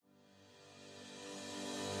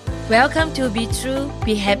Welcome to Be True,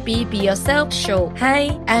 Be Happy, Be Yourself show.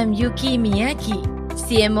 Hi, I'm Yuki Miyaki,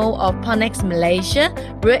 CMO of Ponex Malaysia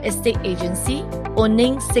Real Estate Agency,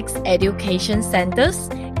 owning 6 education centers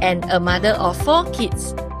and a mother of 4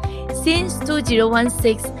 kids. Since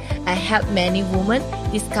 2016, I help many women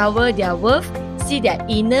discover their worth, see their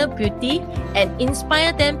inner beauty, and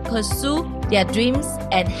inspire them pursue their dreams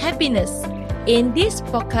and happiness. In this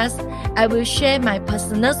podcast, I will share my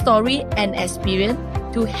personal story and experience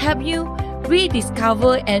to help you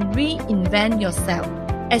rediscover and reinvent yourself.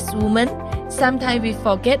 As women, sometimes we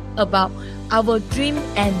forget about our dream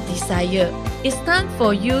and desire. It's time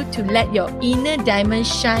for you to let your inner diamond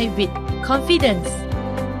shine with confidence.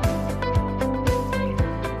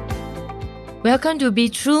 Welcome to Be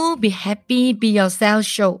True, Be Happy, Be Yourself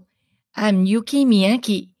show. I'm Yuki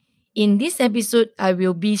Miyaki. In this episode, I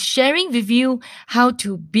will be sharing with you how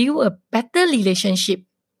to build a better relationship.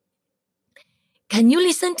 Can you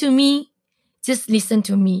listen to me? Just listen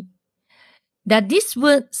to me. Does this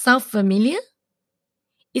word sound familiar?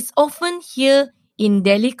 It's often heard in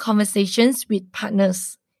daily conversations with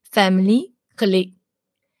partners, family, colleagues.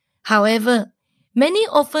 However, many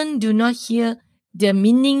often do not hear the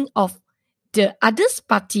meaning of the other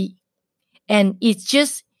party, and it's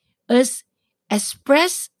just us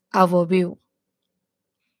express our will.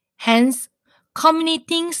 Hence,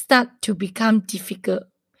 communicating starts to become difficult.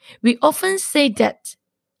 We often say that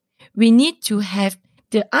we need to have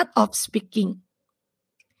the art of speaking,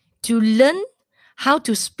 to learn how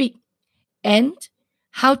to speak and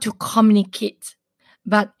how to communicate,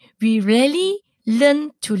 but we rarely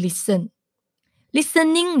learn to listen.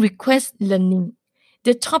 Listening requires learning.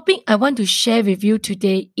 The topic I want to share with you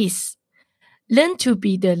today is learn to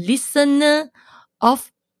be the listener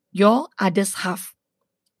of your other's half.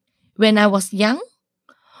 When I was young,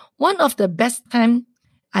 one of the best times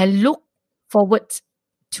I looked forward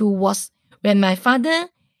to was when my father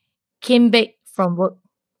came back from work.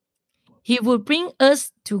 He would bring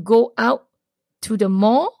us to go out to the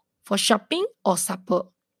mall for shopping or supper.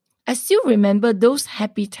 I still remember those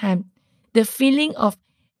happy times, the feeling of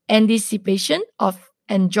anticipation of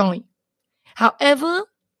enjoy. However,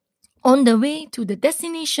 on the way to the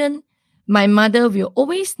destination, my mother will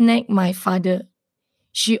always nag my father.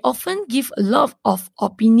 She often gives a lot of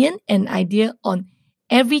opinion and idea on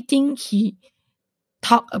everything he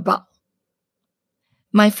talk about.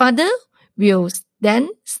 My father will then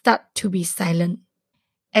start to be silent.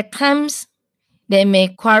 At times, they may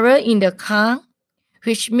quarrel in the car,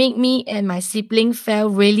 which make me and my sibling feel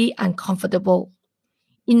really uncomfortable.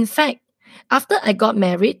 In fact, after I got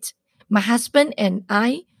married, my husband and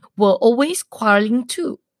I were always quarreling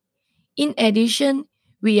too. In addition,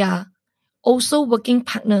 we are also working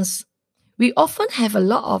partners. We often have a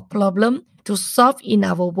lot of problems to solve in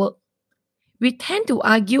our work. We tend to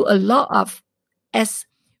argue a lot as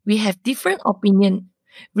we have different opinions.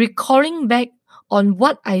 Recalling back on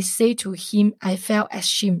what I say to him, I felt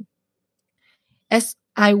ashamed. As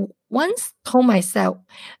I once told myself,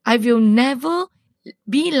 I will never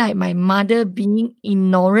be like my mother, being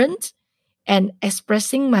ignorant and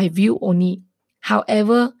expressing my view only.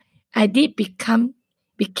 However, I did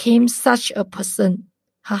became such a person.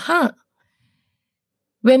 Haha.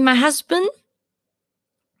 When my husband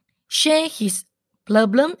share his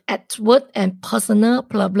problem at work and personal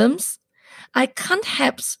problems, I can't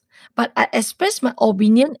help but I express my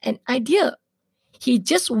opinion and idea. He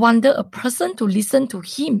just wanted a person to listen to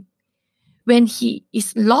him when he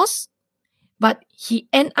is lost, but he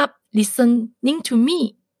end up listening to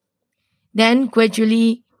me. Then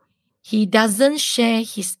gradually, he doesn't share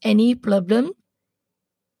his any problem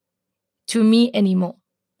to me anymore.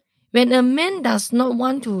 When a man does not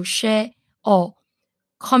want to share or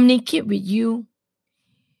communicate with you,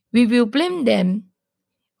 we will blame them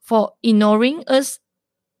for ignoring us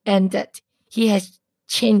and that he has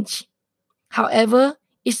changed. However,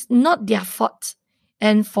 it's not their fault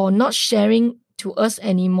and for not sharing to us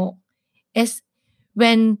anymore. As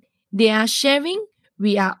when they are sharing,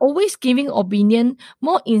 we are always giving opinion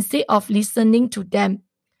more instead of listening to them.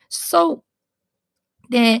 So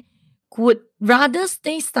they would rather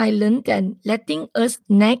stay silent than letting us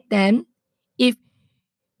nag them. If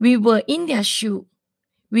we were in their shoe,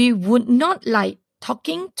 we would not like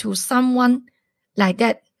talking to someone like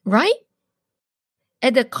that, right?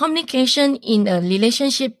 As the communication in a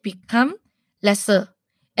relationship become lesser,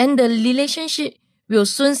 and the relationship will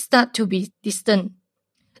soon start to be distant.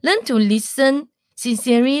 Learn to listen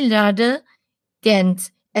sincerely rather than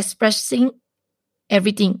expressing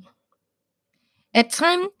everything. At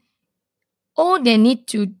times, all they need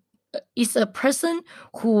to is a person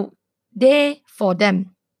who there for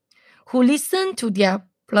them, who listen to their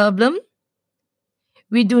problem.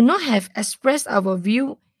 We do not have expressed our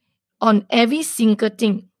view on every single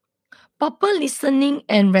thing. Proper listening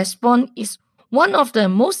and response is one of the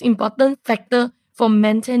most important factors for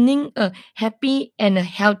maintaining a happy and a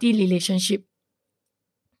healthy relationship.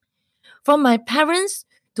 From my parents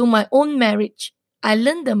to my own marriage, I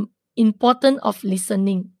learned the importance of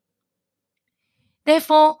listening.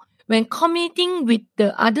 Therefore, when communicating with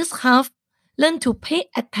the other half, learn to pay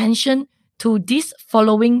attention to these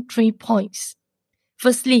following 3 points.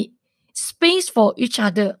 Firstly, space for each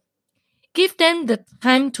other. Give them the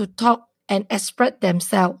time to talk and express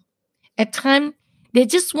themselves. At times, they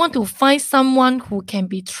just want to find someone who can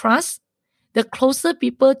be trusted, the closer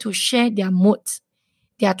people to share their moods,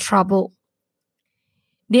 their trouble.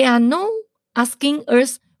 They are not asking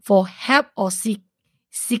us for help or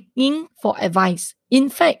seeking for advice. In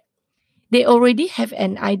fact, they already have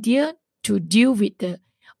an idea to deal with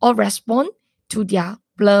or respond to their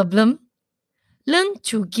problem. Learn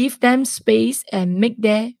to give them space and make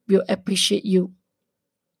them will appreciate you.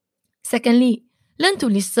 Secondly, learn to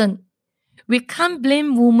listen. We can't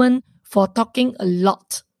blame women for talking a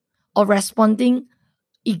lot or responding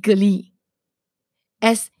eagerly,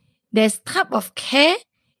 as there's type of care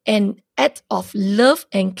and act of love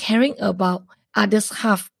and caring about others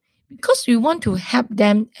half, because we want to help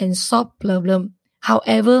them and solve problem.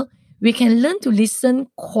 However, we can learn to listen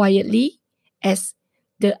quietly as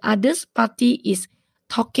the other party is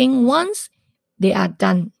talking once they are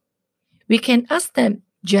done. We can ask them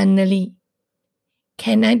gently,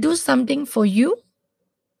 "Can I do something for you?"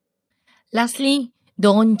 Lastly,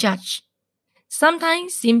 don't judge.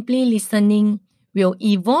 Sometimes simply listening will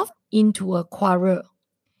evolve into a quarrel.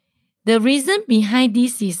 The reason behind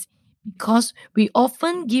this is because we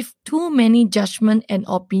often give too many judgment and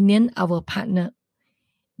opinion our partner.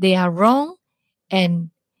 They are wrong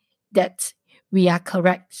and that we are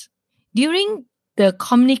correct. During the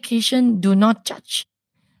communication, do not judge.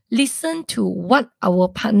 Listen to what our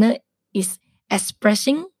partner is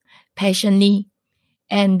expressing patiently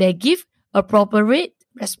and they give appropriate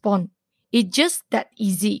response. It's just that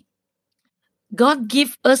easy. God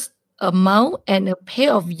gave us a mouth and a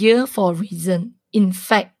pair of ears for a reason. In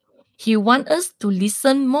fact, He wants us to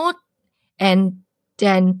listen more and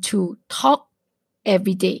than to talk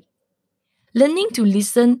every day. Learning to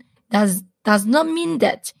listen does not mean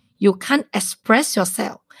that you can't express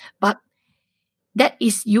yourself, but that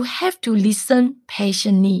is you have to listen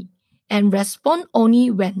patiently and respond only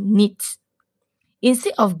when needed.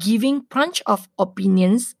 Instead of giving bunch of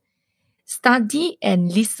opinions, study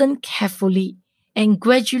and listen carefully, and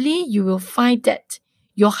gradually you will find that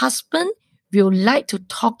your husband will like to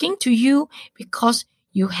talking to you because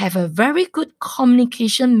you have a very good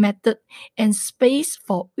communication method and space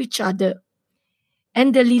for each other.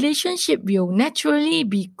 And the relationship will naturally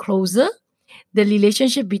be closer. The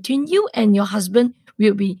relationship between you and your husband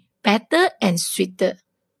will be better and sweeter.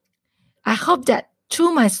 I hope that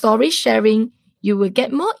through my story sharing, you will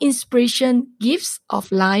get more inspiration, gifts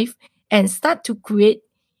of life, and start to create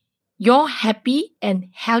your happy and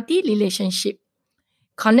healthy relationship.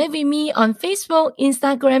 Connect with me on Facebook,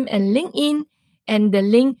 Instagram, and LinkedIn, and the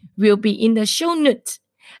link will be in the show notes.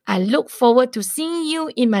 I look forward to seeing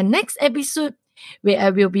you in my next episode, where I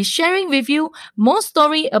will be sharing with you more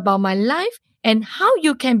story about my life and how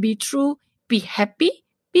you can be true, be happy,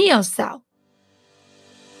 be yourself.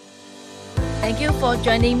 Thank you for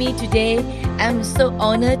joining me today. I'm so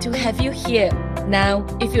honored to have you here. Now,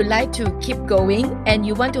 if you like to keep going and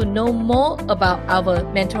you want to know more about our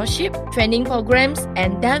mentorship, training programs,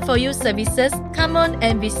 and done for you services, come on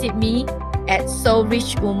and visit me at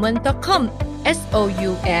soulrichwoman.com.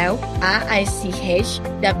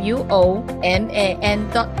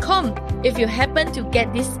 soulrichwoman.com. If you happen to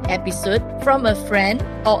get this episode from a friend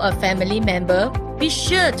or a family member, be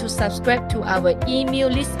sure to subscribe to our email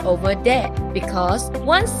list over there, because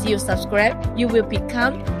once you subscribe, you will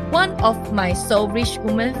become one of my Soul Rich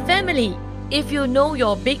Woman family. If you know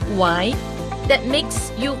your big why that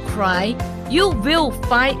makes you cry, you will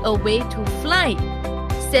find a way to fly.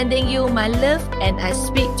 Sending you my love, and I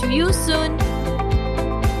speak to you soon.